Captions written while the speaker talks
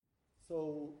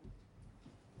So,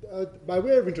 by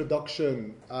way of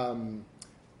introduction,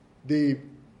 the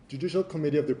Judicial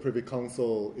Committee of the Privy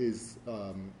Council is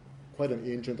quite an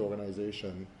ancient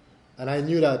organization. And I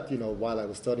knew that, while I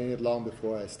was studying it long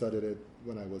before I studied it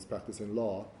when I was practicing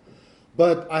law.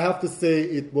 But I have to say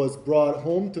it was brought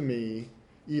home to me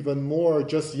even more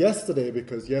just yesterday,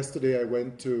 because yesterday I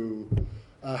went to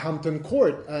Hampton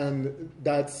Court, and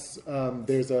that's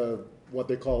there's what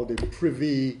they call the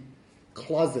Privy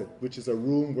Closet, which is a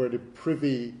room where the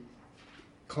Privy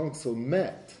Council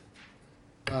met,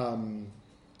 and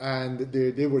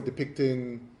they were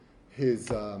depicting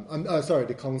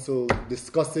the council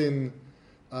discussing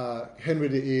Henry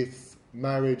VIII's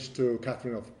marriage to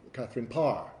Catherine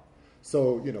Parr.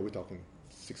 So we're talking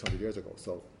 600 years ago.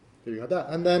 So there you have that.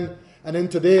 And then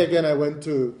today again I went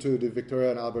to the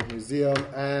Victoria and Albert Museum,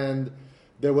 and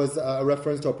there was a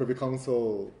reference to a Privy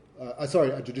Council,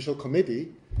 a Judicial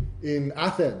Committee in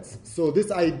Athens. So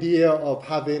this idea of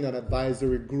having an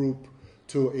advisory group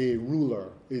to a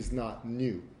ruler is not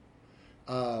new.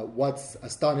 What's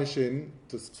astonishing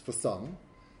for some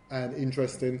and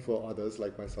interesting for others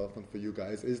like myself and for you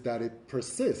guys is that it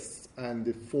persists and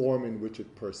the form in which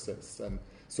it persists. And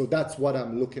so that's what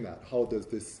I'm looking at. How does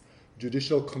this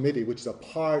Judicial Committee, which is a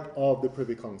part of the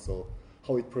Privy Council,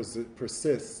 how it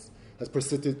persists, has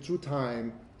persisted through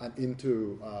time and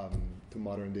into to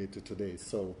modern day, to today.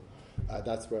 So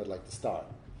that's where I'd like to start.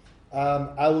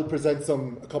 I will present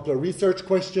a couple of research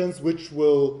questions, which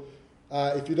will,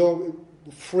 if you don't,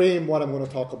 frame what I'm going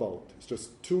to talk about. It's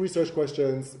just two research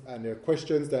questions, and they're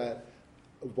questions that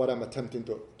what I'm attempting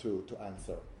to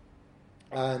answer.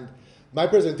 And my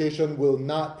presentation will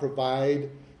not provide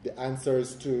the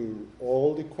answers to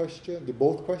all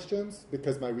both questions,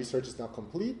 because my research is not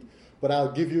complete. But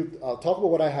I'll talk about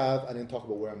what I have and then talk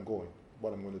about where I'm going,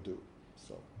 what I'm going to do.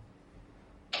 So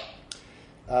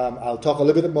I'll talk a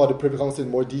little bit about the Privy Council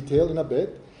in more detail in a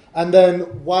bit. And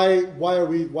then why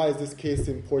is this case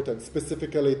important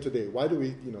specifically today? Why do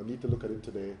we need to look at it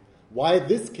today? Why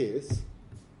this case,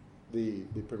 the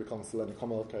Privy Council and the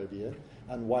Commonwealth Caribbean,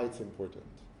 and why it's important.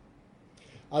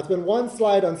 I'll spend one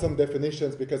slide on some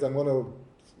definitions, because I'm going to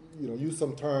use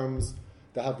some terms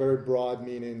that have very broad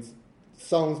meanings.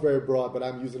 Sounds very broad, but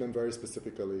I'm using them very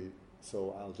specifically.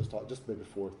 So I'll just talk maybe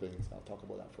four things. I'll talk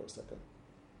about that for a second.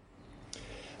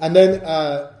 And then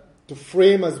to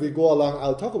frame as we go along,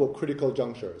 I'll talk about critical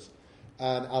junctures.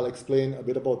 And I'll explain a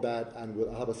bit about that, and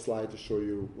I'll have a slide to show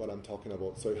you what I'm talking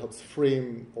about. So it helps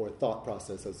frame our thought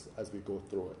process as we go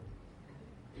through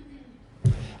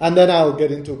it. And then I'll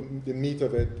get into the meat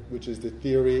of it, which is the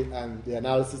theory and the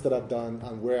analysis that I've done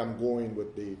and where I'm going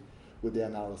with the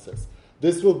analysis.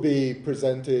 This will be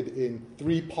presented in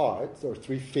 3 parts or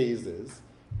 3 phases,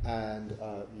 and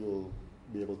you'll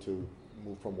be able to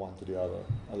move from one to the other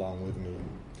along with me.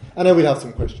 And then we have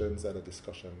some questions and a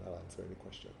discussion. I'll answer any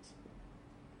questions.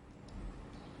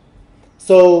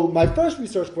 So my first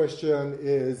research question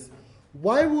is,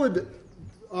 why would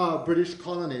British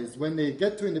colonies, when they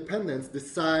get to independence,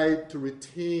 decide to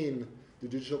retain the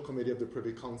Judicial Committee of the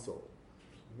Privy Council?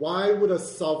 Why would a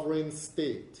sovereign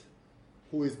state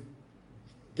who is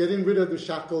getting rid of the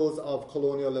shackles of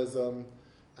colonialism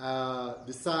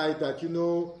decide that,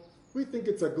 we think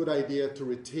it's a good idea to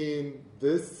retain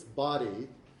this body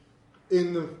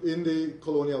in the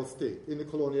colonial state, in the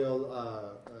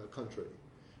colonial country?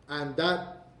 And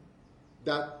that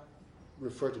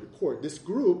refer to the court. This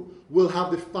group will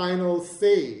have the final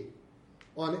say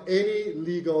on any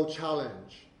legal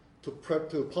challenge to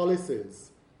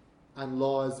policies and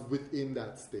laws within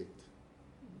that state.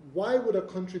 Why would a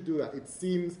country do that? It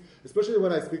seems, especially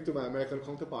when I speak to my American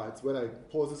counterparts, when I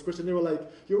pose this question, they were like,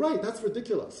 you're right, that's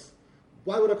ridiculous.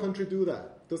 Why would a country do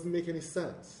that? Doesn't make any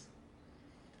sense.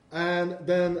 And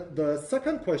then the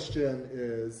second question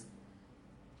is,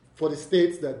 for the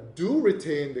states that do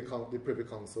retain the Privy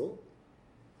Council,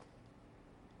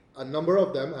 a number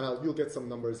of them, and you'll get some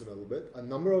numbers in a little bit, a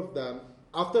number of them,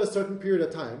 after a certain period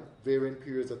of time, varying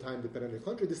periods of time depending on the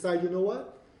country, decide, you know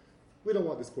what? We don't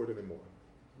want this court anymore.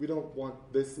 We don't want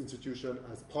this institution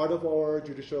as part of our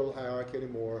judicial hierarchy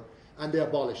anymore, and they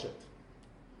abolish it.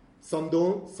 Some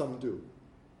don't, some do.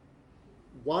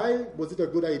 Why was it a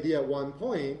good idea at one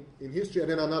point in history, and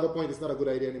then another point it's not a good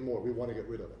idea anymore? We want to get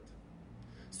rid of it.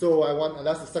 So and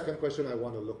that's the second question I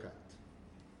want to look at.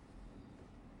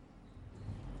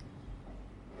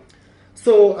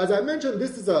 So as I mentioned,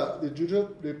 this is the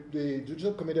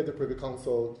Judicial Committee of the Privy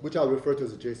Council, which I'll refer to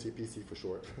as the JCPC for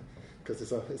short, because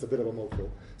it's a bit of a mouthful.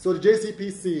 So the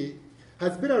JCPC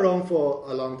has been around for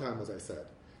a long time, as I said.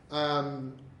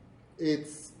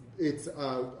 it's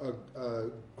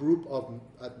a group of,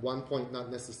 at one point,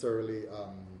 not necessarily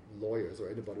lawyers or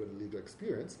anybody with legal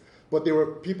experience, but they were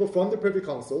people from the Privy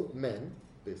Council, men,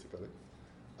 basically,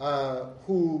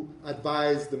 who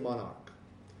advised the monarch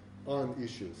on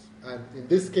issues. And in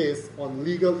this case, on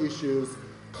legal issues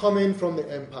coming from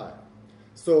the empire.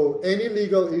 So any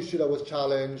legal issue that was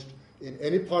challenged in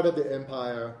any part of the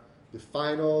empire, the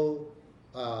final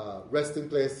resting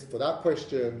place for that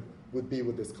question would be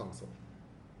with this council.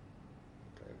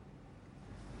 Okay.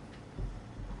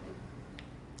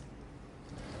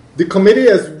 The committee,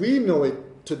 as we know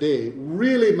it today,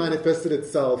 really manifested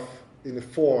itself in a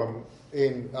form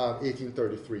in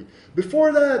 1833.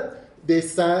 Before that, they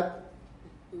sat,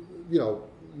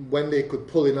 when they could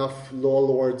pull enough law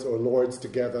lords or lords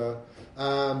together.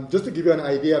 Just to give you an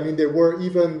idea, I mean, there were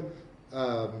even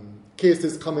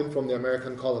cases coming from the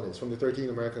American colonies, from the 13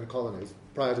 American colonies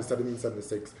prior to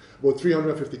 1776. About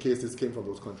 350 cases came from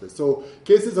those countries. So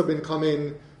cases have been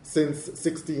coming since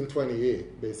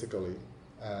 1628, basically.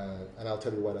 And I'll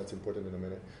tell you why that's important in a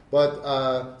minute.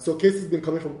 But so cases have been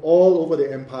coming from all over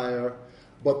the empire.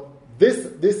 But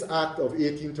this act of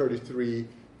 1833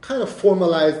 kind of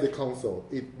formalized the council.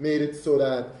 It made it so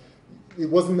that it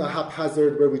wasn't a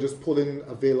haphazard where we just pull in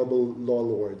available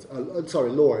lords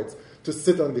to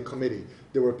sit on the committee.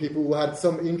 There were people who had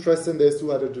some interest in this, who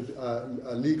had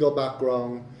a legal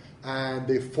background, and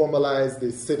they formalized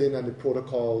the sitting and the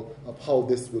protocol of how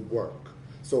this would work.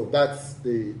 So that's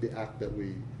the act that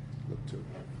we look to.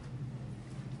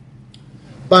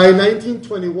 By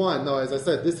 1921, now as I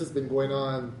said, this has been going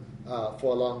on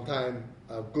for a long time.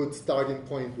 A good starting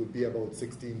point would be about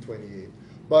 1628.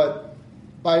 But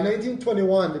by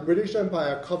 1921, the British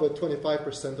Empire covered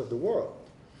 25% of the world.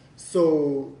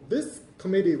 So this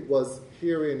committee was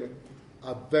hearing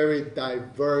a very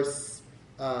diverse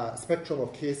spectrum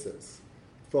of cases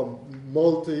from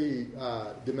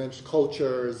multi-dimensional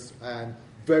cultures and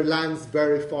lands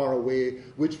very far away,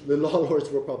 which the law lords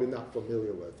were probably not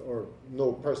familiar with or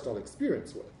no personal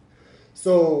experience with.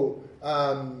 So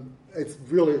it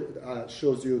really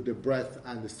shows you the breadth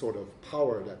and the sort of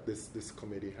power that this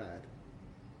committee had.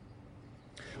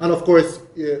 And of course,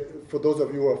 for those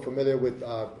of you who are familiar with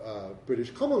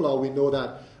British common law, we know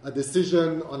that a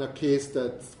decision on a case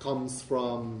that comes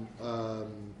from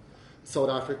South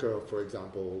Africa, for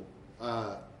example,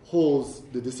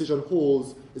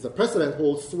 is a precedent,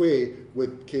 holds sway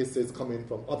with cases coming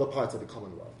from other parts of the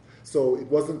Commonwealth. So it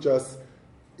wasn't just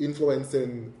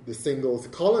influencing the single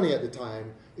colony at the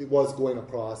time, it was going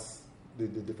across the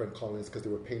different colonies because they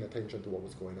were paying attention to what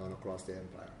was going on across the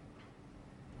empire.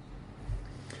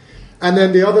 And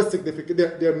then the other significant,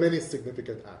 there are many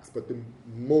significant acts, but the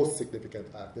most significant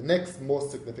act, the next most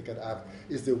significant act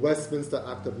is the Westminster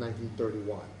Act of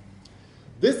 1931.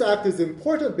 This act is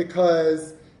important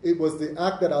because it was the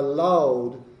act that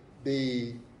allowed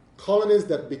the colonies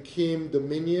that became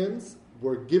dominions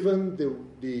were given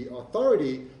the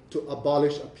authority to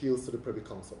abolish appeals to the Privy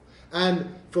Council. And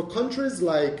for countries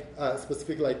like,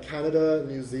 specifically like Canada,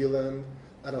 New Zealand,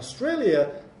 and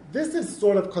Australia, this is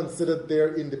sort of considered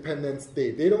their Independence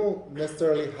Day. They don't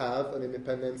necessarily have an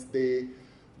Independence Day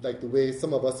like the way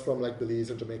some of us from like Belize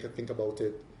and Jamaica think about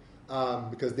it,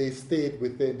 because they stayed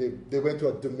within, they went to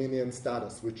a dominion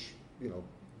status, which,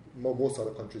 most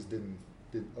other countries didn't,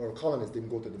 or colonies didn't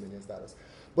go to dominion status.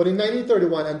 But in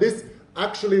 1931, and this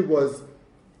actually was,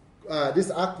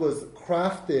 this act was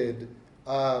crafted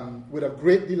with a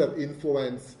great deal of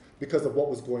influence because of what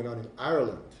was going on in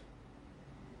Ireland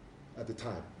at the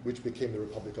time, which became the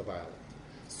Republic of Ireland.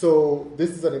 So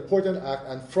this is an important act,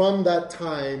 and from that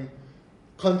time,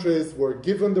 countries were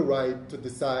given the right to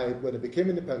decide, when they became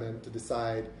independent, to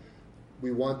decide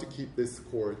we want to keep this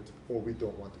court or we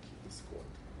don't want to keep this court.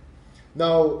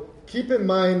 Now, keep in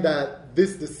mind that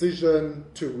this decision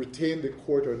to retain the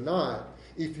court or not,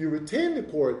 if you retain the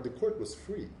court was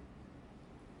free.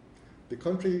 The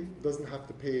country doesn't have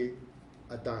to pay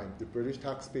a dime. The British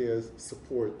taxpayers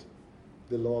support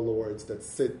the law lords that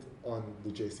sit on the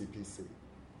JCPC.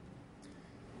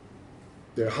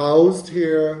 They're housed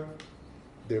here,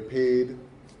 they're paid.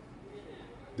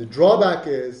 The drawback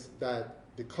is that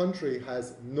the country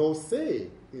has no say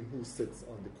in who sits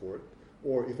on the court,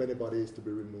 or if anybody is to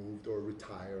be removed or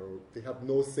retire, or they have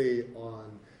no say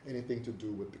on anything to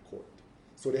do with the court.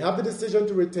 So they have the decision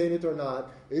to retain it or not.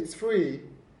 It's free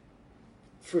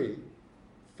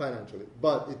financially,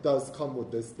 but it does come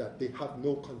with this, that they have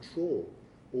no control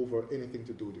over anything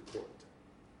to do with the court,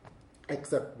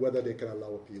 except whether they can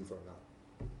allow appeals or not.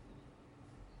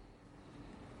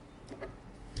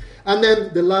 And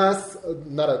then the last,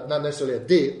 not necessarily a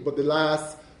date, but the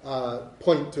last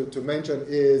point to mention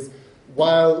is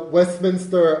while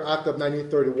Westminster Act of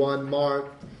 1931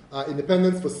 marked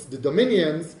independence for the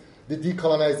Dominions, the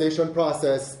decolonization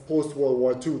process post-World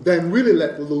War II then really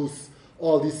let loose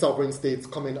all these sovereign states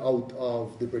coming out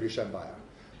of the British Empire.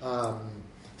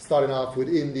 Starting off with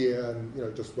India, and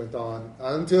it just went on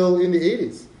until in the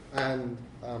 80s. And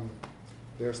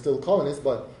they're still colonies,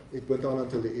 but it went on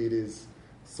until the 80s,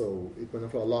 so it went on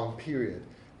for a long period.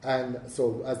 And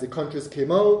so as the countries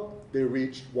came out, they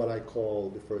reached what I call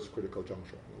the first critical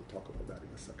juncture. We'll talk about that in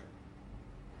a second.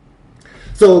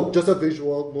 So just a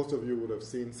visual, most of you would have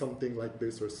seen something like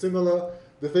this or similar.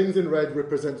 The things in red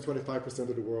represent 25%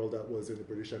 of the world that was in the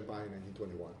British Empire in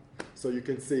 1921. So you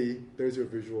can see, there's your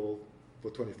visual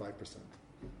for 25%.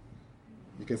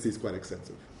 You can see it's quite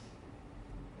extensive.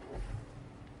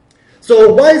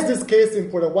 So why is this case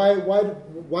important? Why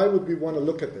would we want to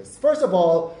look at this? First of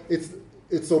all, it's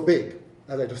so big,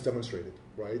 as I just demonstrated,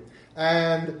 right?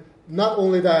 And not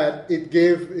only that,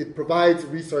 it provides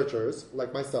researchers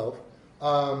like myself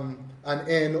an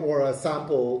N or a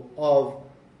sample of,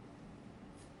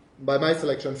 by my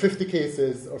selection, 50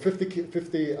 cases or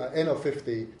 50 N of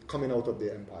 50 coming out of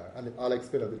the empire, and I'll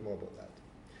explain a bit more about that.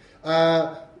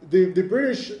 The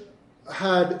British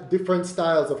had different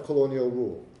styles of colonial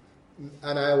rule.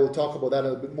 And I will talk about that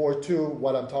a bit more too,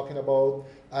 what I'm talking about.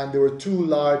 And there were two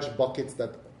large buckets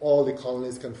that all the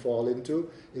colonies can fall into.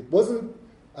 It wasn't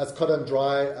as cut and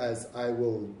dry as I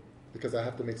will, because I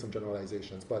have to make some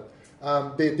generalizations. But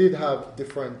they did have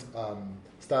different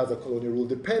styles of colonial rule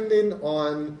depending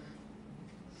on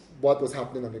what was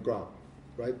happening on the ground,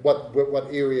 right? What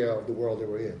area of the world they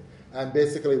were in. And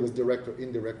basically it was direct or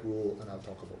indirect rule, and I'll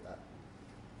talk about that.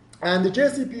 And the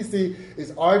JCPC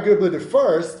is arguably the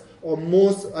first or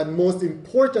most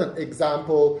important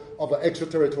example of an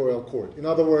extraterritorial court. In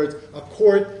other words, a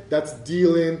court that's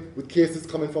dealing with cases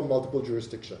coming from multiple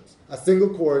jurisdictions. A single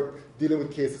court dealing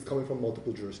with cases coming from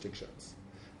multiple jurisdictions.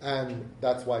 And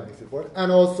that's why it makes it important.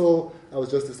 And also, I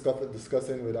was just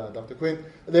discussing with Dr. Quinn,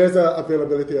 there's an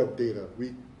availability of data.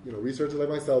 Researchers like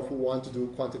myself who want to do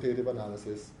quantitative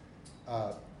analysis,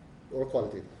 or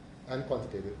qualitative, and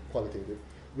qualitative,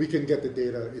 we can get the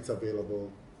data, it's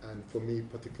available. And for me,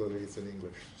 particularly, it's in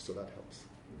English, so that helps.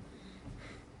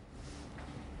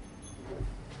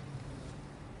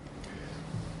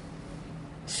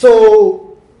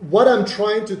 So what I'm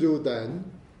trying to do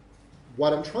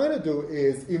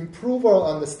is improve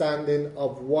our understanding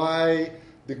of why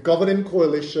the governing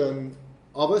coalition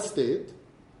of a state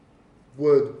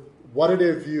what are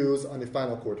their views on the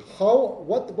final court?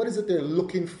 What is it they're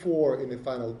looking for in the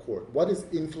final court? What is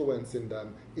influencing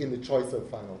them in the choice of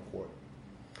final court?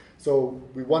 So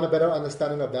we want a better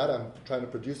understanding of that. I'm trying to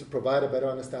provide a better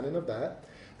understanding of that.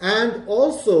 And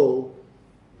also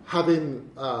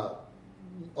having a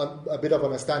bit of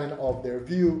understanding of their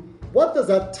view. What does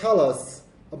that tell us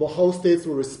about how states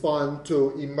will respond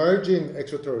to emerging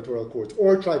extraterritorial courts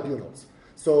or tribunals?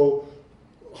 So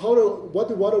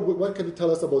what can you tell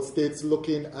us about states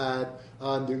looking at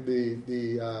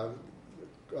the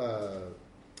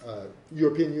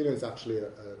European Union is actually,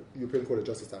 European Court of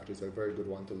Justice actually is a very good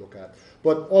one to look at.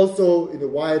 But also in the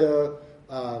wider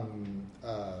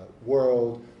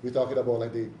world, we're talking about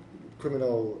like the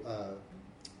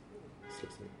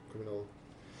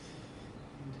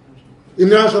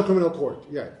International Criminal Court,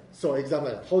 yeah. So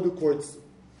exactly, how do courts,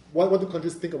 what do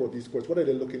countries think about these courts? What are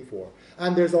they looking for?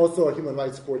 And there's also a human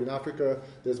rights court in Africa.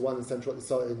 There's one in central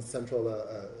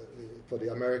for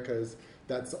the Americas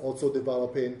that's also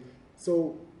developing.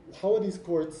 So how these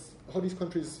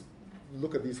countries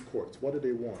look at these courts? What do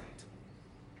they want?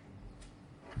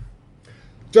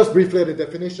 Just briefly, the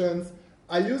definitions.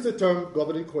 I use the term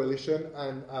governing coalition,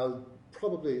 and I'll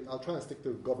try and stick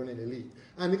to governing elite.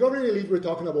 And the governing elite, we're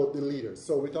talking about the leaders.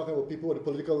 So we're talking about people, the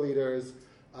political leaders,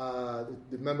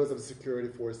 the members of the security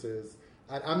forces.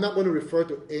 And I'm not going to refer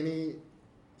to any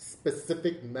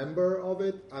specific member of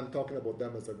it. I'm talking about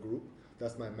them as a group.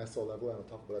 That's my meso level, and I'll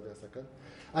talk about that in a second.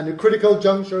 And the critical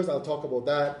junctures, I'll talk about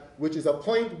that, which is a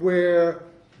point where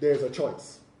there's a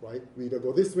choice, right? We either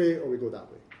go this way or we go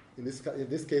that way. In this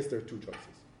case, there are two choices.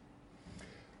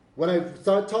 When I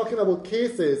start talking about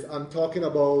cases, I'm talking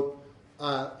about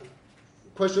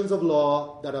questions of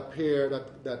law that appear,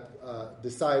 that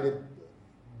decided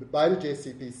by the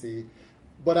JCPC,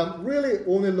 but I'm really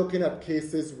only looking at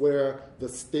cases where the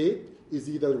state is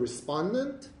either the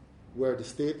respondent, where the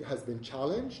state has been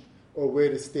challenged, or where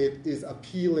the state is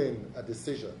appealing a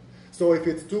decision. So if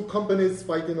it's two companies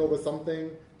fighting over something,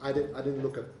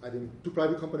 two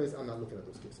private companies, I'm not looking at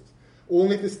those cases.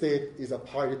 Only if the state is a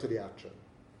party to the action.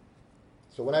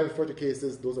 So when I refer to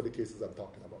cases, those are the cases I'm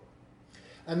talking about.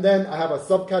 And then I have a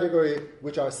subcategory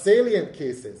which are salient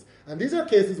cases. And these are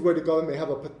cases where the government may have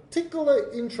a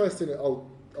particular interest in the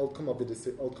outcome of the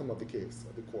case,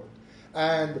 of the court.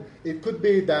 And it could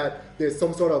be that there's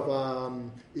some sort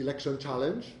of election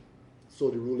challenge. So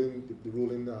the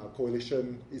ruling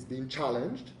coalition is being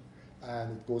challenged,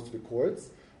 and it goes to the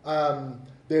courts.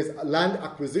 There's land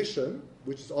acquisition,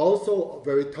 which is also a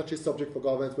very touchy subject for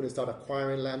governments when they start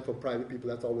acquiring land from private people.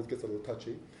 That always gets a little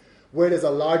touchy. Where there's a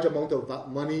large amount of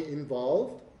money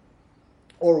involved,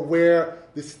 or where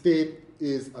the state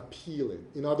is appealing.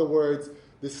 In other words,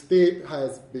 the state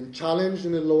has been challenged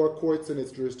in the lower courts in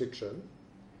its jurisdiction.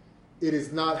 It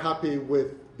is not happy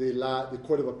with the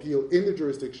Court of Appeal in the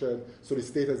jurisdiction, so the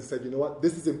state has said, you know what,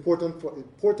 this is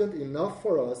important enough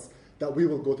for us that we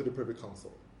will go to the Privy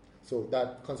Council. So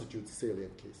that constitutes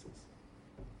salient cases,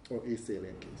 or a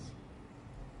salient case.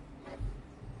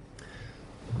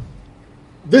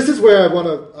 This is where I want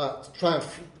to try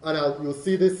and you'll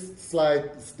see this slide,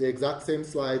 it's the exact same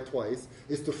slide twice,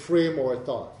 is to frame our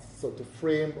thoughts, so to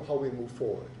frame how we move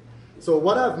forward. So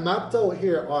what I've mapped out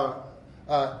here are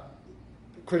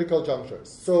critical junctures.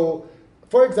 So,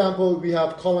 for example, we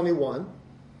have Colony 1,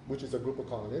 which is a group of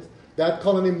colonies. That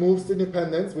colony moves to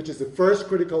independence, which is the first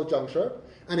critical juncture,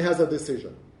 and it has a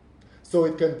decision. So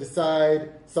it can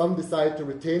decide, some decide to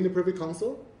retain the Privy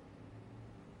Council,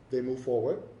 they move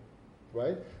forward,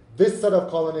 right? This set of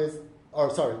countries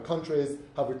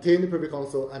have retained the Privy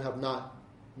Council and have not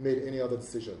made any other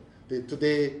decision.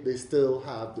 Today, they still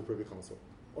have the Privy Council,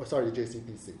 the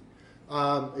JCPC.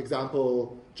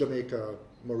 Example, Jamaica,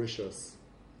 Mauritius,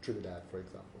 Trinidad, for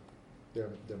example. There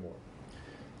are more.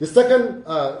 The second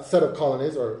set of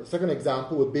colonies, or second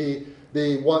example, would be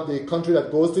the country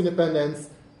that goes to independence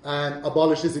and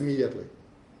abolishes immediately.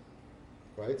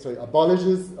 Right? So it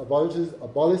abolishes the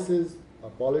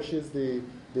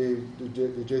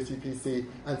JCPC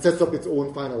and sets up its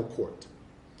own final court.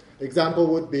 Example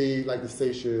would be like the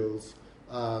Seychelles,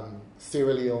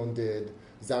 Sierra Leone did,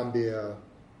 Zambia,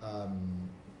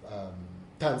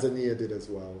 Tanzania did as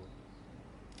well.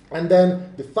 And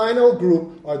then the final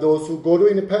group are those who go to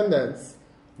independence,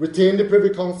 retain the Privy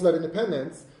Council at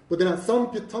independence, but then at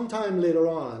some time later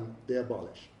on, they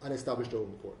abolish and establish their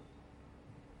own court.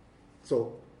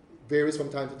 So varies from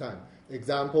time to time.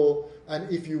 Example, and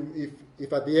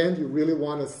if at the end you really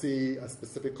want to see a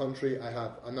specific country,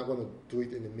 I'm not going to do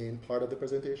it in the main part of the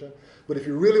presentation, but if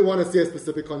you really want to see a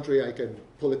specific country, I can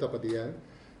pull it up at the end.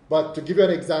 But to give you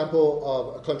an example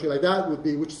of a country like that would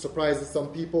be, which surprises some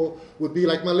people, would be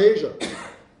like Malaysia.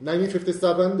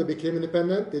 1957, they became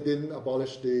independent. They didn't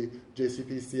abolish the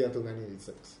JCPC until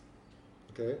 1986.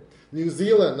 Okay? New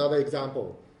Zealand, another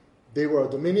example. They were a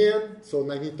dominion, so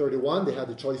 1931, they had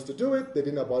the choice to do it. They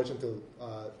didn't abolish until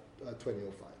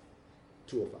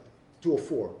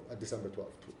 204, December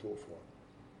 12th, 204.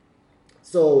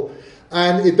 So,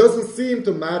 and it doesn't seem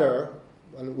to matter,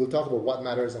 and we'll talk about what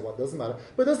matters and what doesn't matter,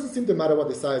 but it doesn't seem to matter what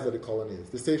the size of the colony is.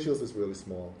 The Seychelles is really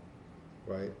small,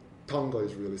 right? Tonga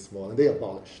is really small, and they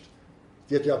abolished.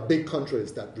 Yet you have big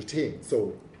countries that retain,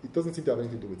 so it doesn't seem to have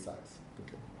anything to do with size.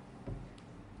 Okay.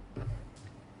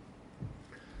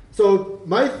 So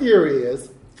my theory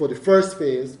is, for the first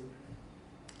phase,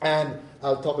 and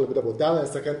I'll talk a little bit about that in a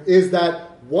second, is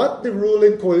that what the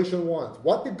ruling coalition wants,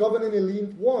 what the governing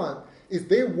elite want, is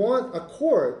they want a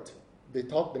court. They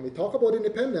may talk about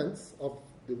independence,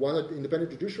 they want an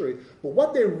independent judiciary, but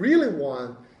what they really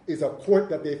want is a court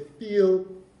that they feel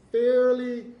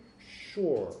fairly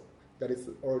sure that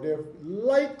or they're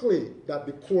likely that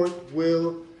the court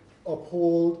will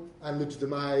uphold and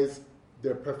legitimize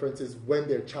their preferences when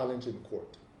they're challenged in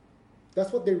court.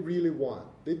 That's what they really want.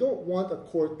 They don't want a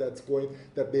court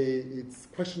it's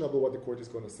questionable what the court is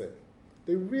going to say.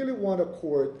 They really want a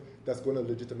court that's going to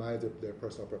legitimize their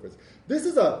personal preference. This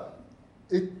is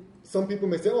some people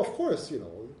may say, oh, of course,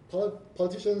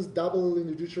 politicians dabble in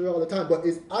the judiciary all the time, but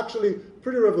it's actually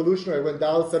pretty revolutionary when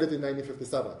Dow said it in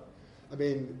 1957. I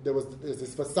mean, there's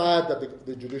this facade that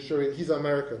the judiciary, he's an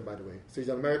American, by the way, so he's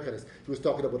an Americanist. He was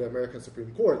talking about the American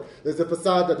Supreme Court. There's a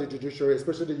facade that the judiciary,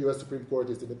 especially the U.S. Supreme Court,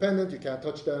 is independent, you can't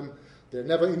touch them, they're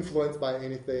never influenced by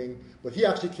anything. But he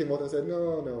actually came out and said,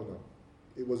 no.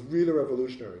 It was really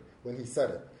revolutionary when he said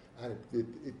it. And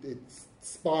it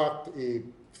sparked a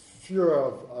furor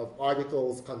of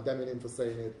articles condemning him for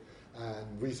saying it,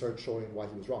 and research showing why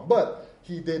he was wrong. But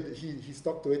he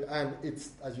stuck to it, and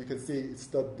it's, as you can see, it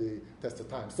stood the test of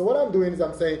time. So what I'm doing is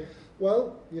I'm saying,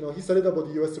 well, he said it about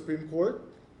the U.S. Supreme Court.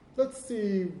 Let's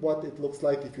see what it looks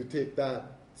like if you take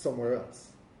that somewhere else.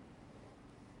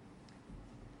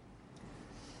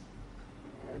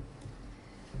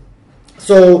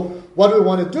 So what we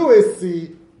want to do is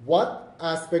see what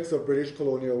aspects of British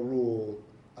colonial rule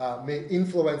may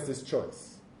influence this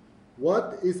choice?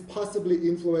 What is possibly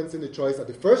influencing the choice at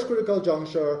the first critical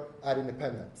juncture at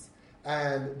independence?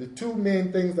 And the two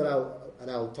main things that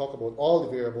I'll talk about all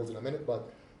the variables in a minute,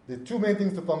 but the two main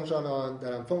things to function on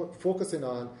that I'm focusing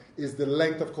on is the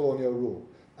length of colonial rule.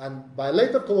 And by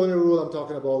length of colonial rule, I'm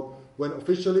talking about when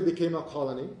officially became a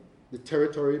colony, the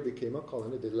territory became a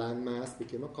colony, the landmass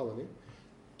became a colony,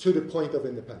 to the point of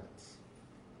independence.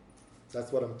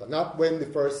 That's what I'm talking. Not when the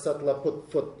first settler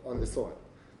put foot on the soil,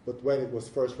 but when it was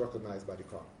first recognized by the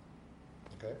crown.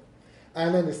 Okay?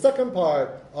 And then the second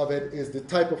part of it is the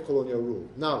type of colonial rule.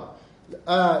 Now,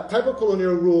 type of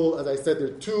colonial rule, as I said, there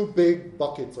are two big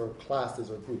buckets or classes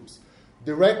or groups,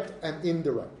 direct and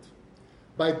indirect.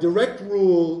 By direct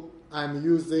rule, I'm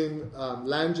using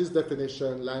Lange's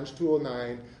definition, Lange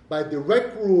 209. By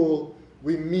direct rule,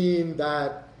 we mean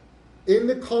that in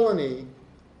the colony,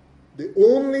 the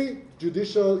only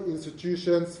judicial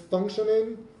institutions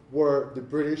functioning were the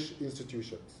British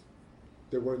institutions.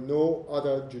 There were no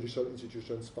other judicial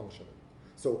institutions functioning.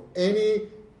 So any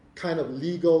kind of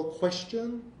legal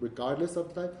question, regardless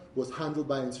of type, was handled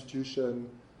by an institution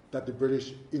that the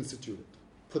British instituted,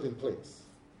 put in place.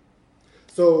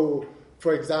 So,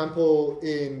 for example,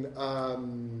 in,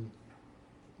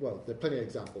 well, there are plenty of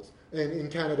examples. In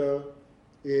Canada,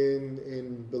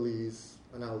 in Belize,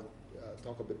 and I'll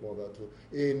talk a bit more about it,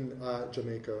 in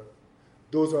Jamaica,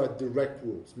 those are direct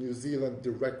rules. New Zealand,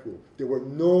 direct rule. There were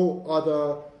no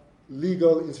other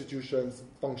legal institutions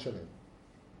functioning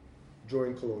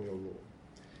during colonial rule.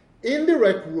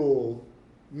 Indirect rule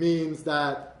means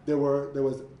that there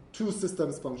was two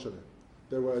systems functioning.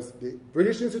 There was the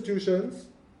British institutions,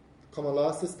 common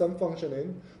law system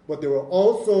functioning, but there were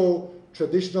also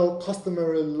traditional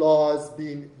customary laws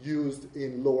being used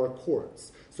in lower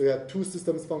courts. So you had two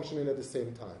systems functioning at the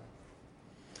same time.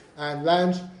 And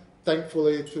Lange,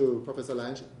 thankfully to Professor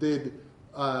Lange, did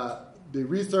the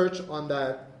research on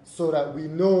that so that we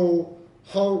know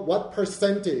what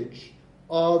percentage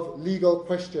of legal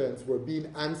questions were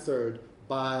being answered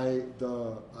by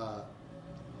the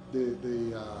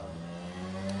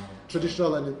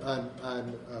traditional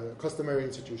and customary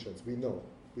institutions. We know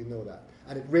that.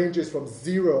 And it ranges from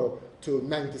 0 to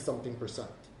 90-something%,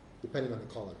 depending on the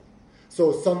colony.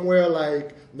 So somewhere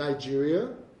like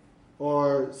Nigeria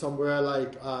or somewhere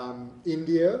like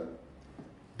India,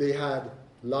 they had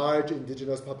large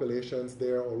indigenous populations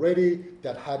there already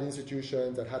that had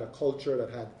institutions, that had a culture, that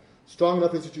had strong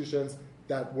enough institutions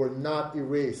that were not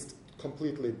erased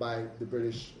completely by the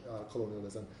British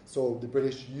colonialism. So the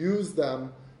British used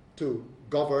them to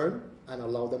govern and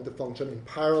allow them to function in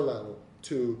parallel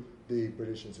to the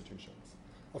British institutions.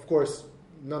 Of course,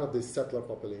 none of the settler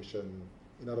population,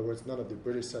 in other words, none of the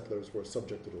British settlers were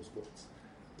subject to those codes.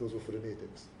 Those were for the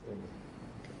natives only.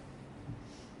 Okay.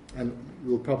 And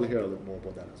we'll probably hear a little more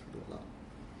about that as we go along.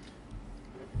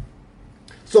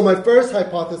 So my first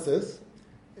hypothesis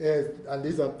is, and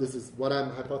this is what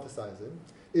I'm hypothesizing,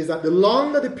 is that the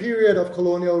longer the period of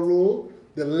colonial rule,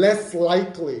 the less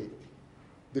likely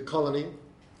the colony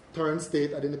turned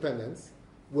state at independence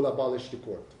will abolish the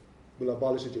court, will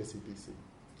abolish the JCPC,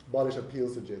 abolish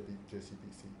appeals to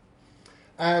JCPC.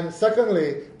 And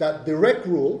secondly, that direct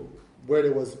rule, where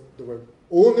there were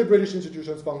only British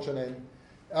institutions functioning,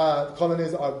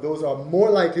 colonies are more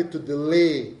likely to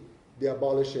delay the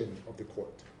abolishing of the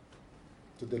court,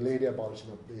 to delay the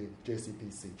abolishing of the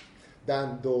JCPC,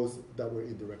 than those that were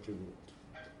indirectly ruled.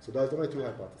 So those are my two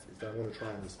hypotheses that I'm going to try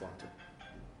and respond to.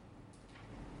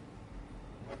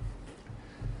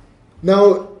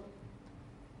 Now,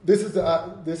 this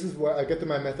is where I get to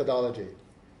my methodology.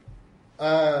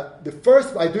 The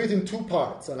first, I do it in two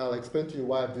parts, and I'll explain to you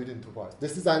why I do it in two parts.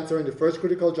 This is answering the first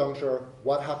critical juncture,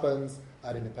 what happens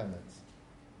at independence.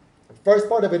 The first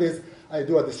part of it is I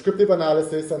do a descriptive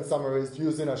analysis and summaries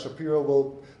using a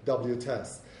Shapiro-Wilk W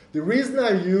test. The reason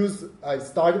I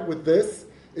started with this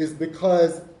is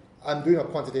because I'm doing a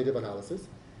quantitative analysis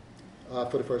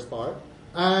for the first part,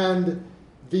 and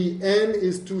the N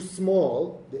is too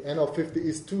small. The N of 50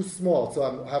 is too small.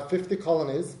 So I have 50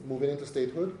 colonies moving into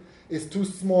statehood. It's too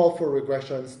small for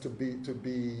regressions to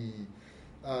be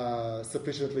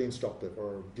sufficiently instructive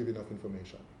or give enough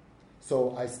information.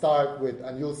 So I start with,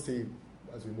 and you'll see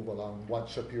as we move along, what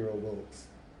Shapiro-Wilks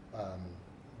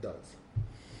does.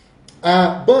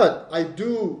 But I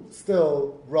do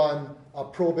still run a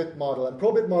probit model, and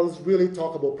probit models really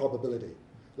talk about probability.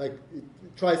 Like, it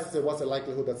tries to say what's the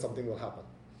likelihood that something will happen,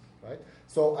 right?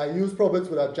 So I use probits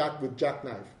with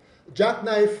jackknife.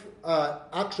 Jackknife,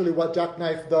 actually what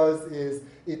jackknife does is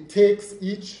it takes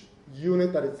each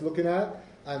unit that it's looking at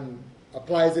and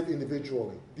applies it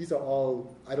individually. These are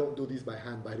all, I don't do these by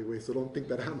hand, by the way, so don't think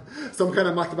that I'm some kind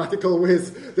of mathematical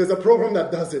whiz. There's a program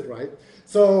that does it, right?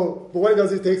 So, but what it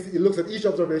does is it looks at each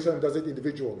observation and does it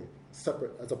individually,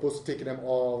 separate, as opposed to taking them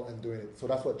all and doing it. So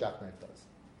that's what Jackknife does.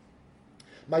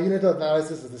 My unit of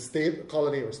analysis is the state,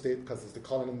 colony or state, because it's the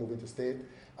colony moving to state.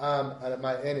 And at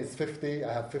my N is 50.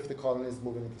 I have 50 colonies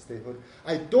moving into statehood.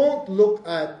 I don't look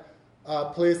at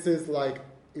places like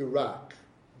Iraq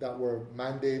that were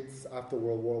mandates after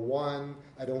World War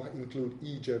I. I don't include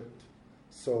Egypt.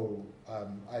 So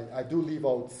I do leave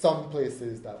out some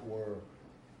places that were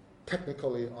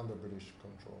technically under British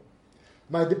control.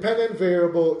 My dependent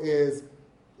variable is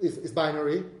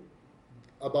binary.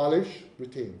 Abolish,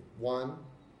 retain. 1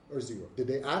 or 0. Did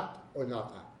they act or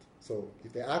not act? So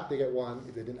if they act, they get 1.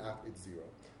 If they didn't act, it's 0.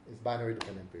 It's binary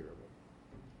dependent variable.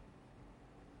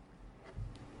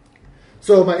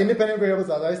 So my independent variables,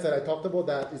 as I said, I talked about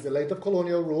that, is the length of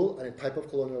colonial rule and a type of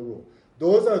colonial rule.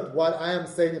 Those are what I am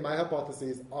saying in my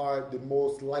hypotheses are the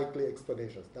most likely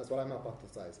explanations. That's what I'm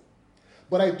hypothesizing.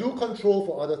 But I do control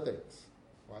for other things,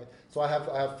 right? So I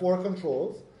have 4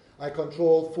 controls. I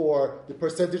control for the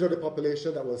percentage of the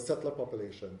population that was settler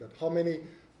population, that how many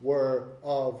were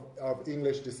of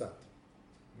English descent.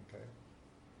 Okay.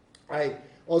 I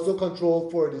also control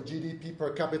for the GDP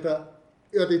per capita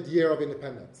at the year of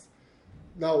independence.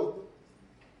 Now,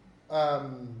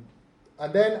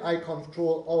 and then I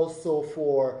control also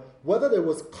for whether there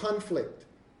was conflict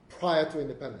prior to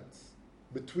independence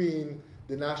between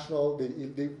the national,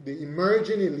 the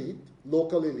emerging elite,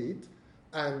 local elite,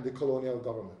 and the colonial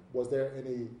government. Was there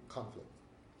any conflict?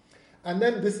 And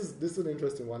then this is an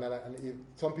interesting one, and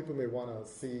some people may want to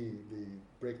see the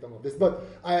breakdown of this, but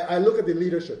I look at the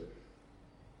leadership.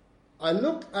 I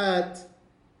look at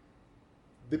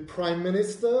the prime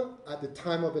minister at the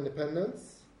time of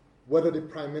independence, whether the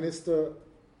prime minister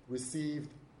received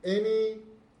any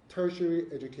tertiary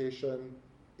education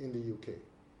in the UK.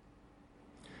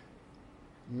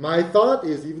 My thought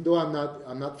is, even though I'm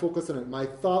not focused on it, my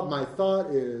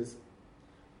thought is,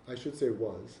 I should say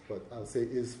was, but I'll say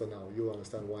is for now. You'll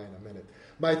understand why in a minute.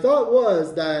 My thought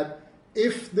was that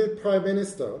if the prime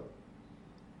minister,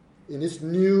 in this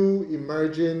new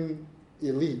emerging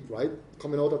elite, right,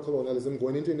 coming out of colonialism,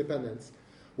 going into independence,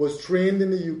 was trained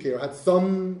in the UK or had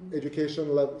some education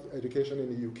in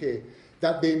the UK,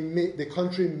 that the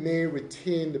country may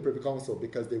retain the Privy Council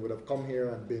because they would have come here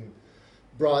and been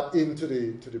brought into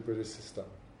the British system.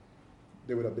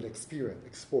 They would have been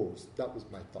exposed. That was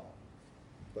my thought.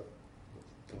 But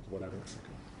we'll talk about that in a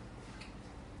second.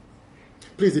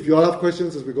 Please, if you all have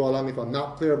questions as we go along, if I'm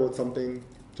not clear about something,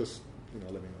 just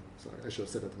let me know. Sorry, I should have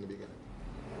said that in the beginning.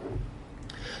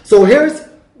 So here's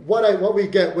what we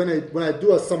get when I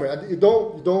do a summary. And you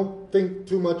don't think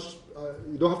too much.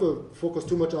 You don't have to focus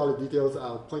too much on all the details.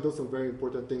 I'll point out some very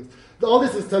important things. All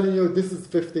this is telling you this is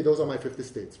 50. Those are my 50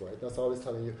 states, right? That's all it's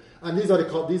telling you. And these are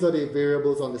the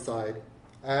variables on the side.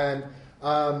 And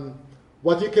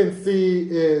what you can see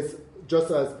is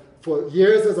just as for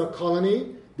years as a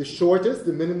colony, the shortest,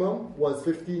 the minimum, was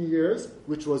 15 years,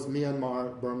 which was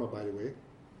Myanmar, Burma, by the way.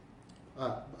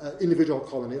 Individual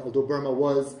colony, although Burma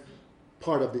was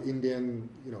part of the Indian,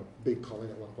 big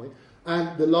colony at one point.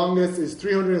 And the longest is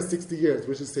 360 years,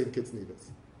 which is St. Kitts Nevis.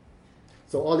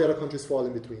 So all the other countries fall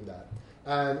in between that.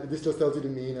 And this just tells you the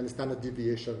mean and the standard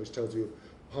deviation, which tells you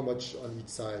how much on each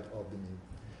side of the mean.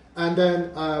 And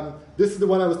then this is the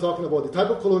one I was talking about, the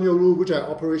type of colonial rule which are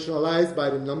operationalized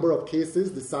by the number of cases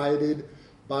decided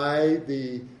by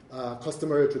the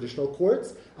customary traditional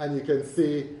courts. And you can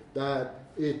see that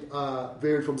it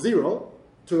varied from 0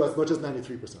 to as much as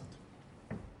 93%.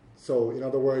 So, in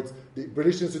other words, the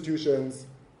British institutions,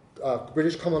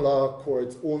 British common law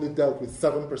courts only dealt with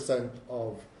 7%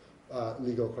 of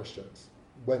legal questions,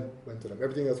 went to them.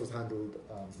 Everything else was handled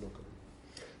locally.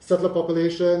 Settler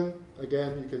population,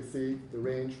 again, you can see the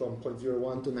range from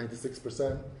 0.01 to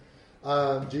 96%.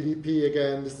 GDP,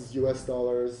 again, this is US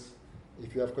dollars.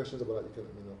 If you have questions about that, you can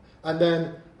let me know. And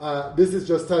then this is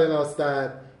just telling us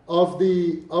that of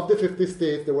the 50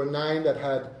 states, there were 9 that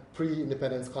had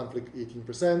pre-independence conflict,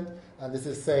 18%, and this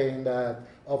is saying that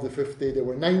of the 50, there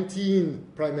were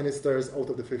 19 prime ministers out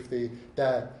of the 50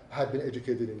 that had been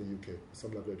educated in the UK,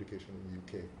 some level of education in the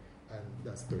UK, and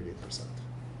that's 38%.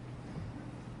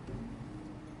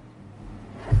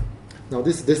 Now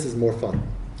this is more fun.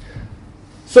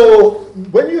 So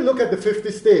when you look at the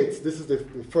 50 states, this is the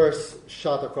first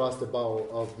shot across the bow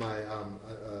of my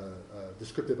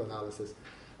descriptive analysis.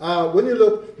 When you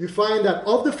look, you find that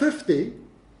of the 50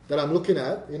 that I'm looking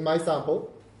at in my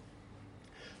sample,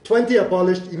 20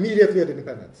 abolished immediately at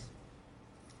independence,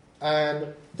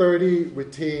 and 30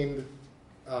 retained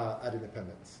at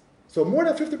independence. So more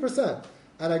than 50%.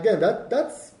 And again,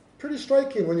 that's pretty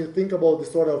striking when you think about the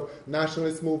sort of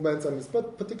nationalist movements, and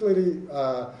particularly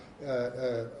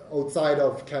outside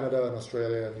of Canada and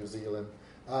Australia and New Zealand.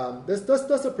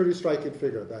 That's a pretty striking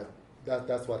figure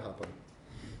that's what happened.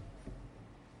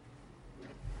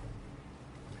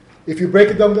 If you break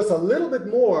it down just a little bit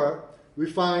more, we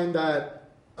find that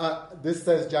this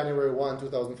says January 1,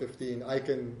 2015. I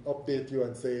can update you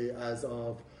and say as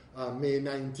of May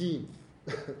 19th,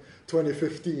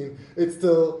 2015, it's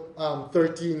still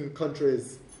 13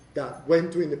 countries that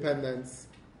went to independence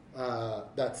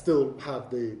that still have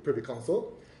the Privy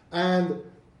Council. And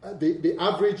the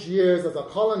average years as a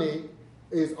colony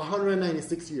is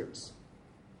 196 years.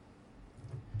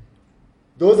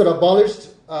 Those that abolished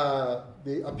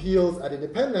the appeals at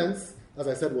independence, as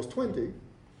I said, was 20.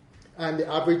 And the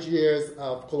average years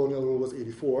of colonial rule was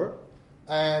 84.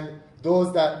 And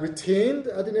those that retained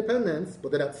at independence,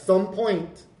 but then at some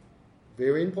point,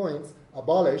 varying points,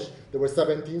 abolished, there were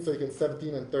 17, so you can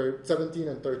 17 and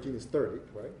 13 is 30,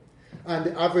 right? And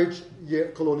the average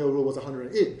year colonial rule was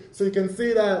 108. So you can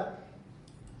see that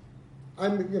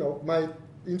my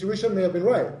intuition may have been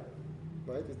right?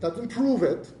 It doesn't prove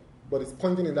it, but it's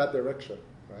pointing in that direction,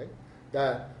 right?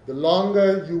 That the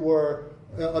longer you were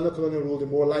under colonial rule, the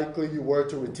more likely you were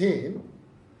to retain,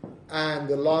 and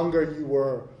the longer you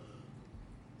were,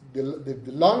 the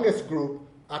longest group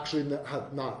actually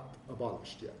had not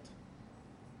abolished yet.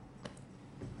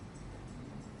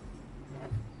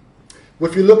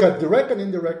 If you look at direct and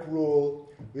indirect rule,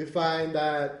 we find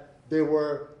that there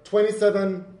were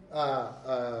 27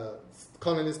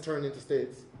 colonies turned into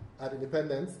states at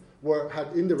independence had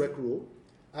indirect rule,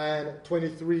 and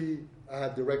 23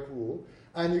 had direct rule.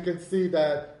 And you can see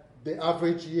that the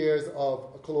average years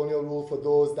of colonial rule for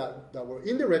those that were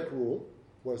indirect rule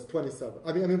was 27.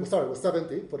 Was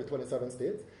 70 for the 27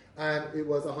 states, and it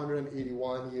was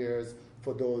 181 years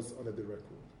for those on the direct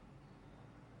rule.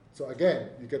 So again,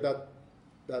 you get that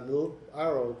little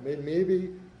arrow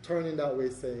maybe turning that way,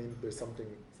 saying there's something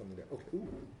there. Okay. Ooh.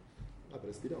 I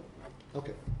better speed up.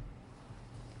 Okay.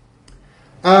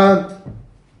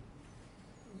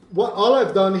 What all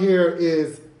I've done here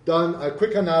is done a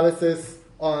quick analysis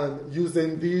on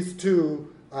using these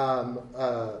two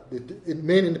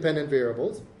main independent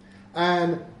variables,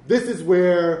 and this is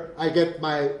where I get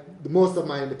most of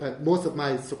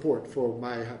my support for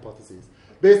my hypotheses.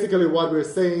 Basically, what we're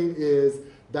saying is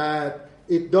that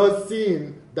it does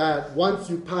seem that once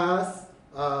you pass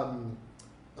the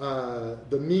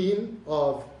mean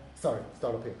of,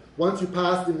 once you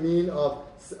pass the mean of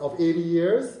 80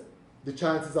 years, the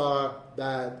chances are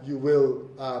that you will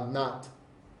not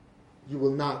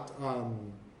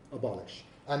abolish.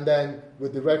 And then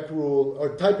with direct rule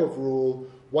or type of rule,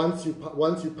 once you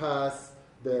pass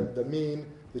the mean,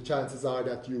 the chances are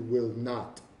that you will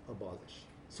not abolish.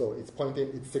 So it's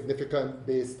significant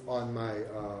based on my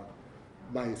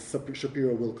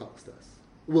Shapiro-Wilcox test,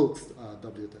 Wilkes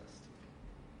W test.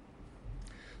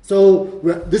 So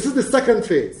this is the second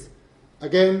phase.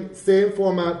 Again, same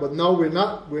format, but now we're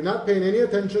not paying any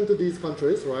attention to these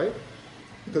countries, right?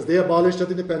 Because they abolished at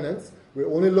independence. We're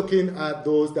only looking at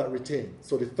those that retain,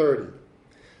 so the 30.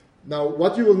 Now,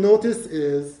 what you will notice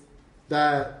is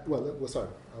that,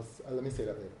 let me say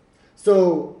that later.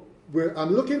 So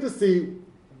I'm looking to see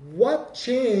what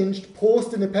changed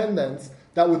post-independence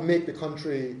that would make the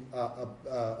country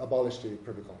abolish the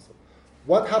Privy Council.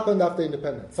 What happened after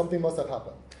independence? Something must have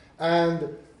happened.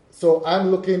 And so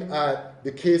I'm looking at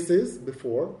the cases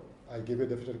before. I give you a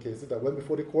definition of cases that went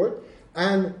before the court.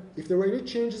 And if there were any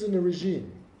changes in the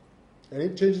regime, any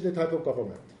changes in the type of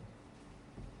government.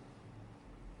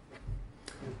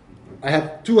 I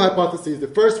have two hypotheses. The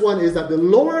first one is that the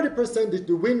lower the percentage,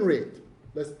 the win rate,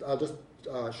 I'll just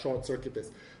short circuit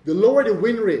this. The lower the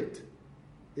win rate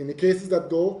in the cases that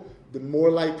go, the more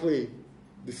likely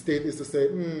the state is to say,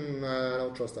 I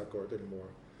don't trust that court anymore.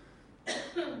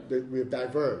 We have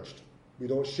diverged. We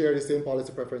don't share the same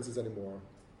policy preferences anymore.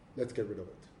 Let's get rid of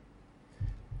it.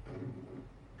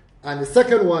 And the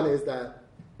second one is that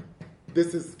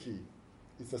this is key.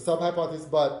 It's a sub-hypothesis,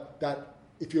 but that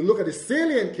if you look at the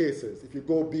salient cases, if you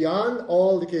go beyond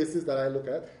all the cases that I look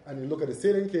at, and you look at the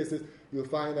salient cases, you'll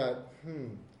find that,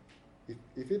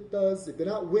 if they're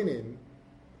not winning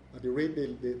at the rate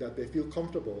that they feel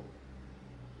comfortable,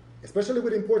 especially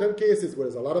with important cases where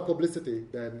there's a lot of publicity,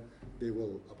 then they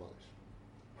will abolish.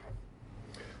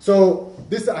 So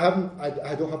this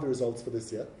I don't have the results for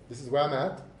this yet. This is where I'm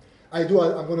at. I'm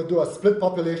going to do a split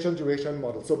population duration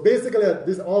model. So basically,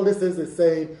 all this is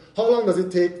saying how long does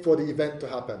it take for the event to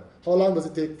happen? How long does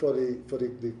it take for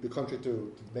the country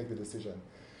to make the decision?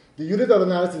 The unit of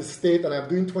analysis is state, and I'm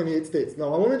doing 28 states.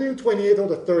 Now, I'm only doing 28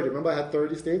 out of 30. Remember, I had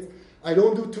 30 states? I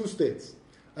don't do 2 states.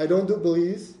 I don't do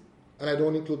Belize, and I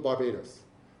don't include Barbados.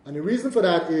 And the reason for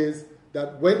that is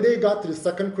that when they got to the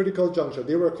second critical juncture,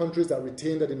 they were countries that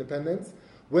retained their independence.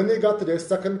 When they got to their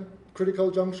second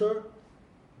critical juncture,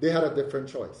 they had a different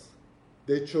choice.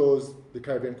 They chose the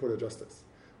Caribbean Court of Justice.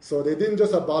 So they didn't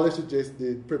just abolish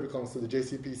the Privy Council, the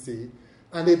JCPC,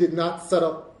 and they did not set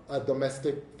up a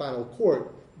domestic final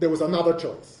court. There was another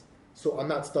choice. So I'm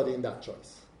not studying that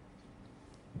choice.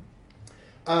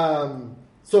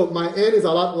 So my N is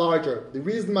a lot larger. The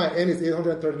reason my N is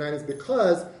 839 is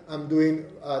because I'm doing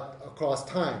across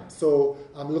time. So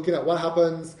I'm looking at what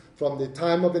happens from the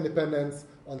time of independence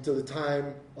until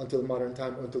modern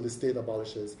time, until the state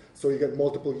abolishes. So you get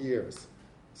multiple years.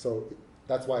 So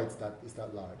that's why it's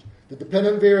that large. The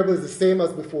dependent variable is the same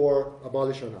as before,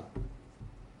 abolish or not.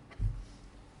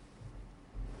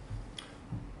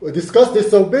 We'll discuss this.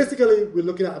 So basically,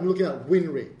 I'm looking at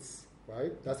win rates,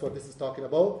 right? That's what this is talking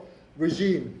about.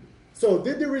 Regime. So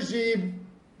did the regime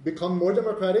become more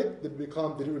democratic? Did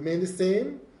it remain the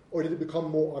same? Or did it become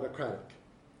more autocratic?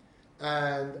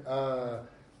 And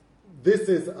this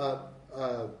is,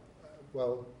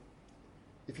 well,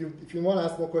 if you want to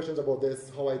ask more questions about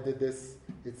this, how I did this,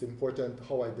 it's important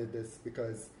how I did this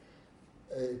because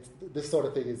this sort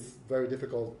of thing is very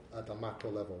difficult at a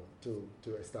macro level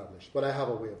to establish. But I have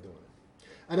a way of doing it.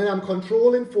 And then I'm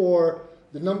controlling for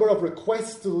the number of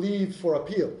requests to leave for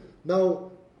appeal.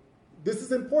 Now, this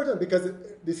is important because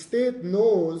the state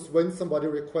knows when somebody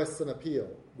requests an appeal,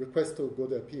 requests to go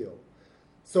to appeal.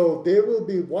 So they will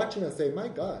be watching and say, my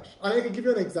gosh. And I can give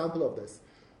you an example of this.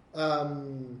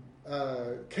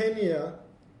 Kenya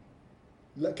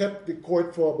kept the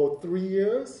court for about 3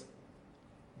 years,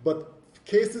 but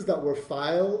cases that were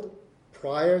filed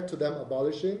prior to them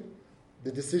abolishing,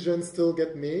 the decisions still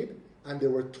get made, and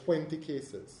there were 20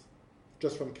 cases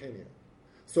just from Kenya.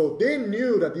 So they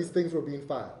knew that these things were being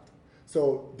filed.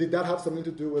 So did that have something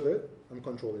to do with it? I'm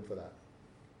controlling for that.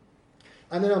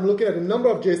 And then I'm looking at the number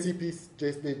of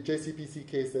JCPC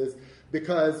cases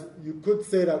because you could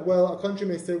say that, well, a country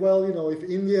may say, well, if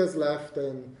India's left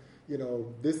and,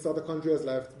 this other country has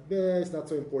left, it's not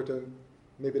so important.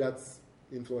 Maybe that's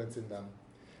influencing them.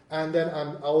 And then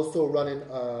I'm also running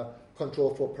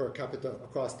control for per capita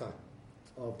across time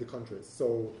of the countries.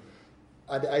 So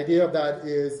the idea of that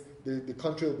is the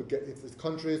country will get, if the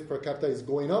country's per capita is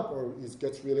going up or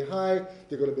gets really high,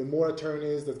 there are going to be more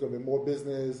attorneys, there's going to be more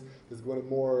business, there's going to be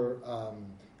more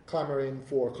clamoring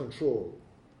for control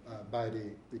by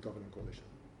the governing coalition.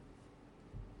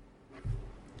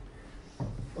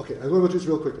 Okay, I'm going to go through this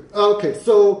real quickly. Okay,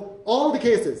 so all the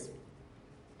cases,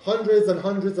 hundreds and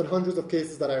hundreds and hundreds of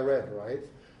cases that I read, right?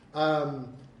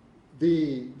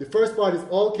 The first part is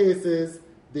all cases.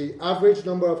 The average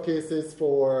number of cases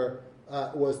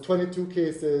was 22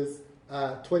 cases,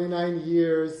 29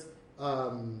 years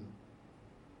of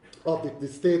the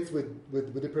states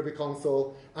with the Privy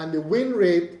Council, and the win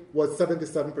rate was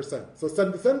 77%. So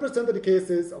 77% of the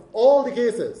cases, of all the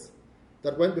cases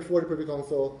that went before the Privy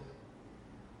Council,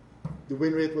 the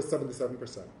win rate was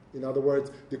 77%. In other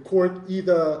words, the court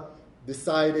either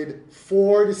decided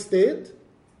for the state,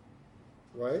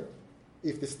 right,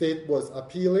 if the state was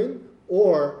appealing,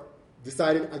 or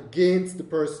decided against the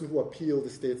person who appealed the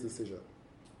state's decision,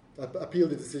 appealed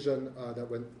the decision that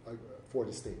went for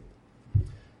the state.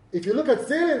 If you look at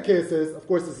salient cases, of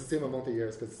course it's the same amount of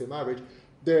years because it's the same average,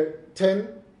 there 10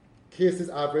 cases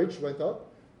average went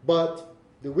up, but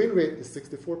the win rate is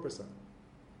 64%.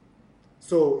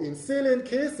 So in salient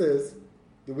cases,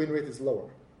 the win rate is lower.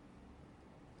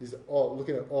 These are all,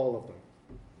 looking at all of them.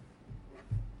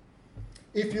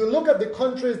 If you look at the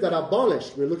countries that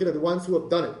abolished, we're looking at the ones who have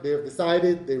done it. They have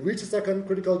decided, they reached a second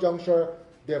critical juncture,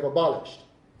 they have abolished.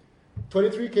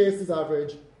 23 cases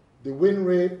average, the win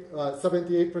rate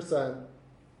 78%.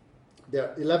 There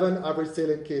are 11 average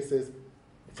salient cases.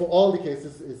 For all the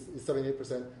cases is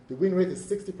 78%. The win rate is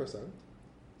 60%.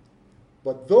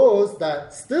 But those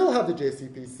that still have the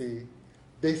JCPC,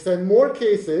 they send more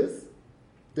cases.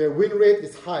 Their win rate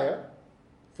is higher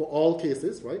for all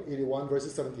cases, right? 81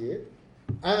 versus 78.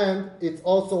 And it's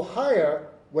also higher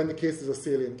when the case is a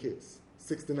salient case,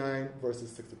 69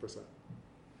 versus 60%.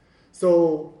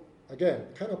 So again,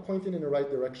 kind of pointing in the right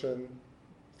direction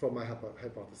from my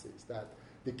hypothesis that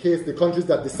the countries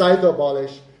that decide to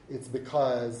abolish, it's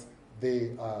because they're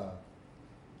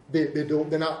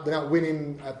not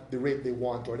winning at the rate they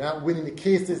want, or they're not winning the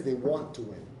cases they want to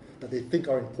win, that they think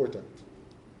are important.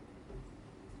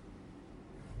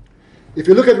 If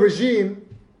you look at regime,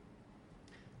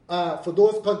 for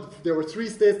those, there were 3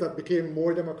 states that became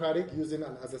more democratic using,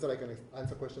 and as I said, I can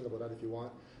answer questions about that if you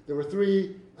want. There were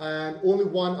 3, and only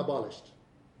 1 abolished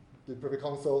the Privy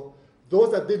Council.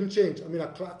 Those that didn't change, I mean, a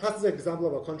classic example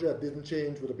of a country that didn't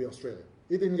change would be Australia.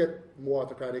 It didn't get more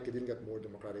autocratic, it didn't get more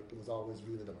democratic, it was always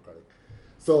really democratic.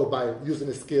 So by using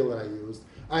the scale that I used.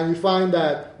 And you find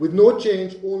that with no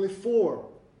change, only 4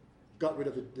 got rid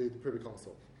of the Privy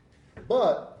Council.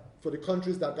 But for the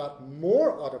countries that got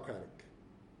more autocratic,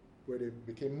 where they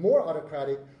became more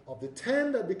autocratic, of the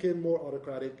 10 that became more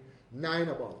autocratic, 9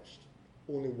 abolished.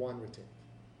 Only 1 retained.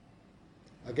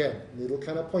 Again, little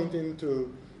kind of pointing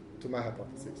to my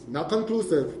hypothesis. Not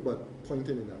conclusive, but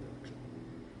pointing in that direction.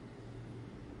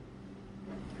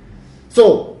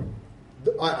 So,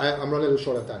 I'm running a little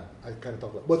short of time. I kind of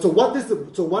talked about. But so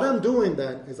what I'm doing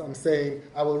then is I'm saying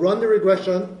I will run the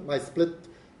regression, my split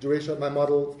duration, my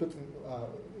model,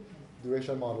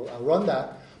 duration model. I'll run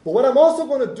that. But what I'm also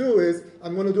going to do is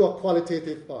I'm going to do a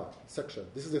qualitative section.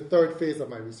 This is the 3rd phase of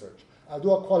my research. I'll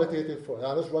do a qualitative for it.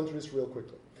 I'll just run through this real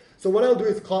quickly. So what I'll do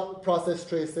is process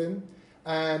tracing,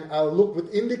 and I'll look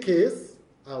within the case.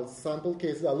 I'll sample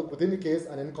cases. I'll look within the case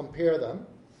and then compare them.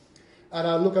 And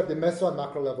I'll look at the meso and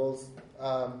macro levels.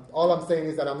 All I'm saying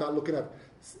is that I'm not looking at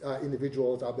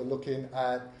individuals. I'll be looking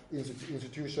at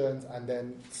institutions and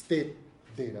then state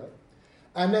data.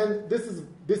 And then this is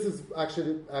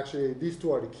actually these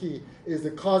 2 are the key, is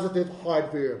the causative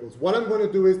hard variables. What I'm going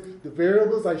to do is the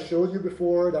variables I showed you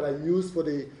before that I used for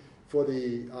the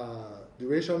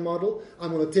duration model,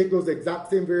 I'm going to take those exact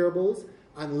same variables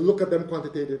and look at them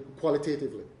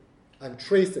qualitatively and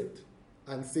trace it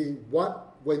and see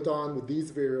what went on with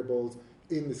these variables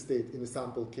in the state, in the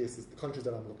sample cases, the countries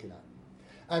that I'm looking at.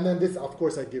 And then this, of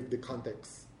course, I give the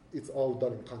context. It's all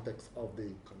done in context of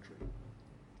the country.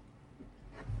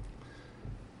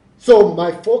 So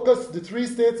my focus, the 3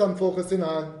 states I'm focusing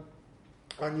on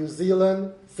are New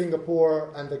Zealand,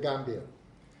 Singapore, and the Gambia.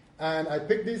 And I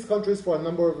picked these countries for a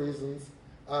number of reasons.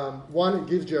 1, it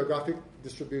gives geographic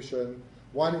distribution.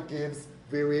 1, it gives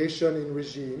variation in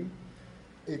regime.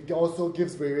 It also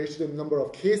gives variation in number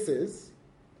of cases,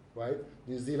 right?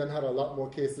 New Zealand had a lot more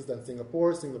cases than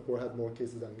Singapore. Singapore had more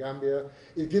cases than Gambia.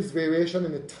 It gives variation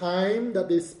in the time that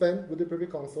they spent with the Privy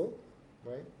Council,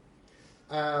 right?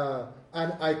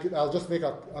 And I'll just make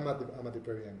I'm at the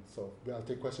very end, so I'll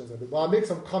take questions. Well, I'll make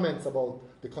some comments about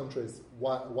the countries,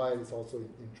 why it's also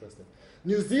interesting.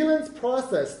 New Zealand's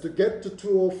process to get to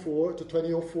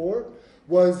 2004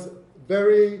 was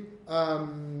very,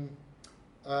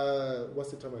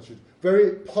 what's the term I should?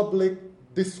 Very public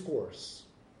discourse.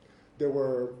 There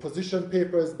were position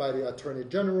papers by the Attorney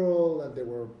General, and there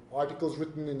were articles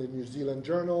written in the New Zealand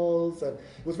journals, and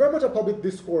it was very much a public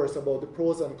discourse about the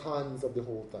pros and cons of the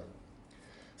whole thing.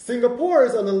 Singapore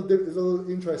is a little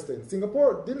interesting.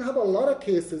 Singapore didn't have a lot of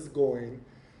cases going,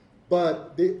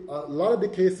 but a lot of the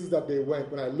cases that they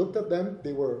went, when I looked at them,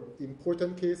 they were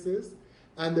important cases,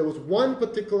 and there was one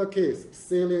particular case,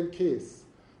 salient case,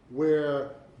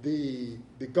 where the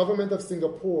government of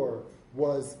Singapore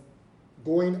was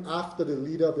going after the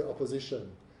leader of the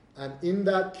opposition. And in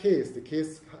that case, the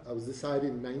case was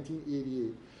decided in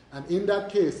 1988, and in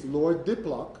that case, Lord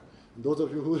Diplock, and those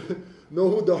of you who know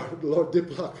who Lord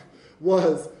Diplock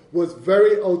was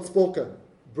very outspoken,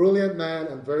 brilliant man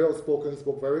and very outspoken,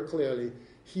 spoke very clearly.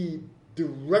 He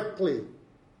directly,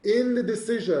 in the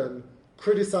decision,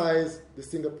 criticized the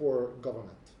Singapore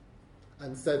government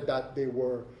and said that they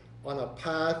were on a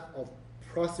path of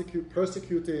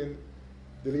persecuting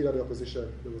the leader of the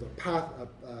opposition. There was a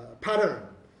pattern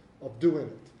of doing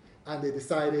it. And they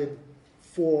decided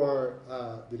for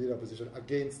the leader of the opposition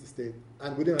against the state.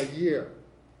 And within a year,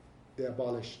 they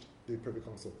abolished the Privy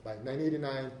Council. By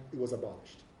 1989, it was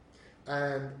abolished.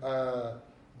 And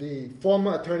the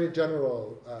former Attorney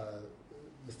General,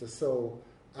 Mr. So,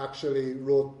 actually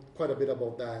wrote quite a bit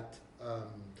about that.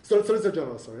 Solicitor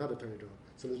General, sorry, not Attorney General.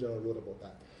 Solicitor General wrote about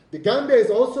that. The Gambia is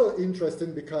also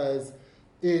interesting because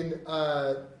in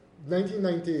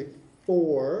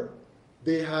 1994,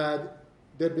 they'd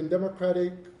been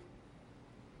democratic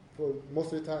for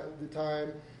most of the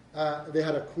time. They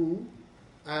had a coup,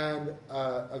 and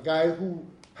a guy who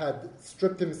had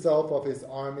stripped himself of his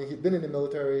army, he'd been in the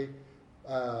military,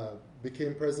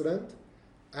 became president.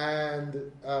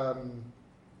 And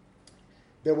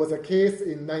there was a case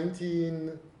in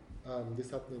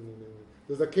there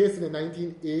was a case in the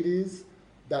 1980s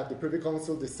that the Privy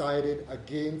Council decided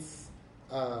against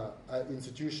an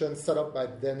institution set up by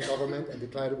the then government and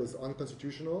declared it was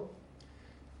unconstitutional.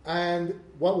 And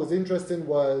what was interesting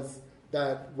was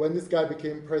that when this guy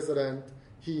became president,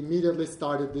 he immediately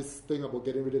started this thing about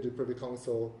getting rid of the Privy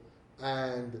Council,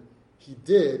 and he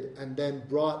did, and then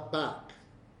brought back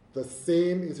the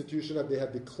same institution that they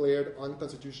had declared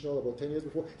unconstitutional about 10 years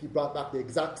before. He brought back the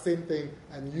exact same thing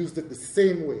and used it the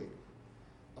same way.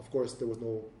 Of course, there was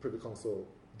no Privy Council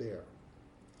there.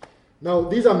 Now,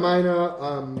 these are minor.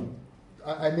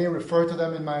 I may refer to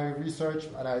them in my research,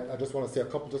 and I just want to say a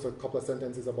couple of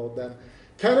sentences about them.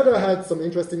 Canada had some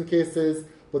interesting cases,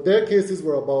 but their cases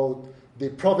were about the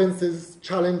provinces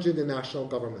challenging the national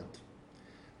government.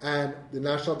 And the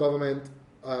national government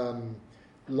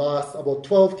lost about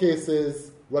 12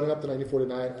 cases running up to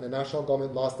 1949, and the national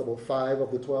government lost about 5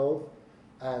 of the 12.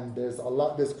 And there's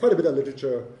quite a bit of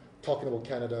literature talking about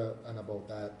Canada and about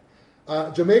that.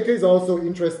 Jamaica is also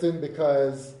interesting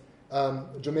because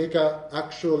Jamaica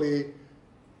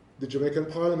the Jamaican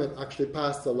Parliament actually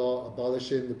passed a law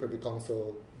abolishing the Privy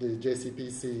Council, the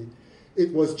JCPC.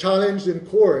 It was challenged in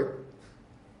court.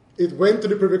 It went to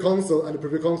the Privy Council, and the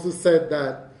Privy Council said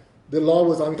that the law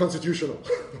was unconstitutional.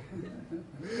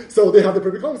 So they have the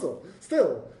Privy Council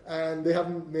still, and they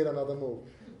haven't made another move.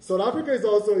 South Africa is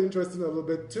also interesting a little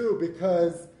bit too,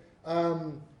 because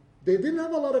they didn't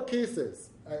have a lot of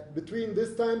cases. Between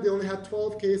this time, they only had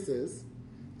 12 cases,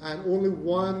 and only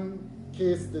one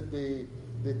case did the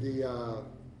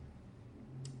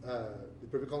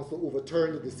Privy Council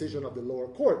overturned the decision of the lower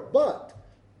court. But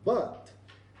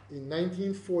in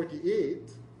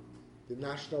 1948, the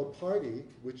National Party,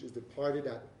 which is the party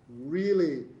that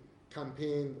really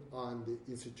campaigned on the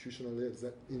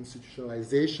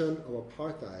institutionalization of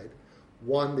apartheid,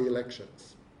 won the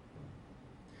elections.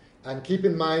 And keep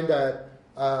in mind that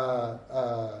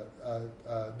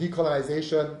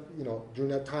decolonization,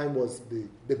 during that time was the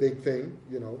big thing,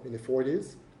 in the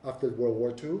 40s, after World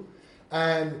War II.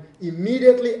 And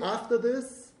immediately after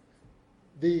this,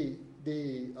 the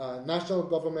national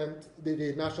government,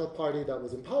 the National Party that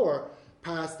was in power,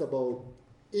 passed about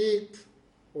 8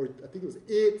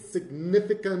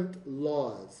 significant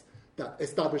laws that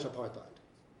established apartheid.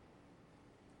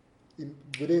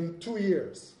 Within 2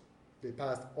 years, they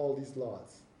passed all these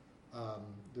laws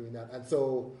doing that. And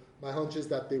so my hunch is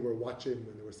that they were watching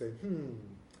and they were saying,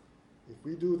 if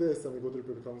we do this and we go to the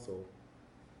Privy Council,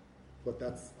 but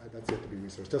that's yet to be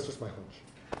researched. That's just my hunch.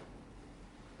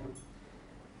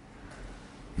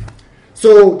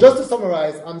 So just to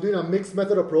summarize, I'm doing a mixed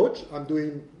method approach. I'm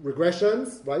doing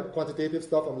regressions, right? Quantitative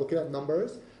stuff. I'm looking at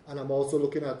numbers, and I'm also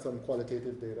looking at some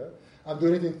qualitative data. I'm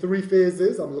doing it in 3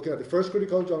 phases. I'm looking at the first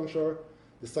critical juncture,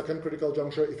 the second critical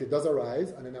juncture, if it does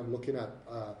arise, and then I'm looking at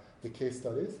the case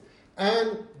studies.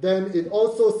 And then it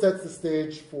also sets the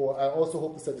stage I also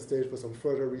hope to set the stage for some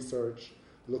further research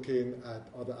looking at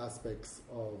other aspects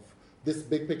of this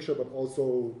big picture, but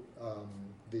also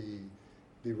the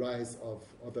rise of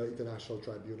other international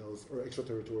tribunals or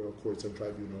extraterritorial courts and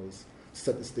tribunals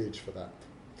set the stage for that.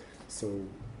 So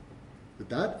with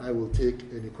that, I will take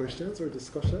any questions or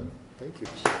discussion. Thank you.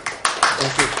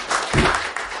 Thank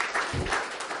you.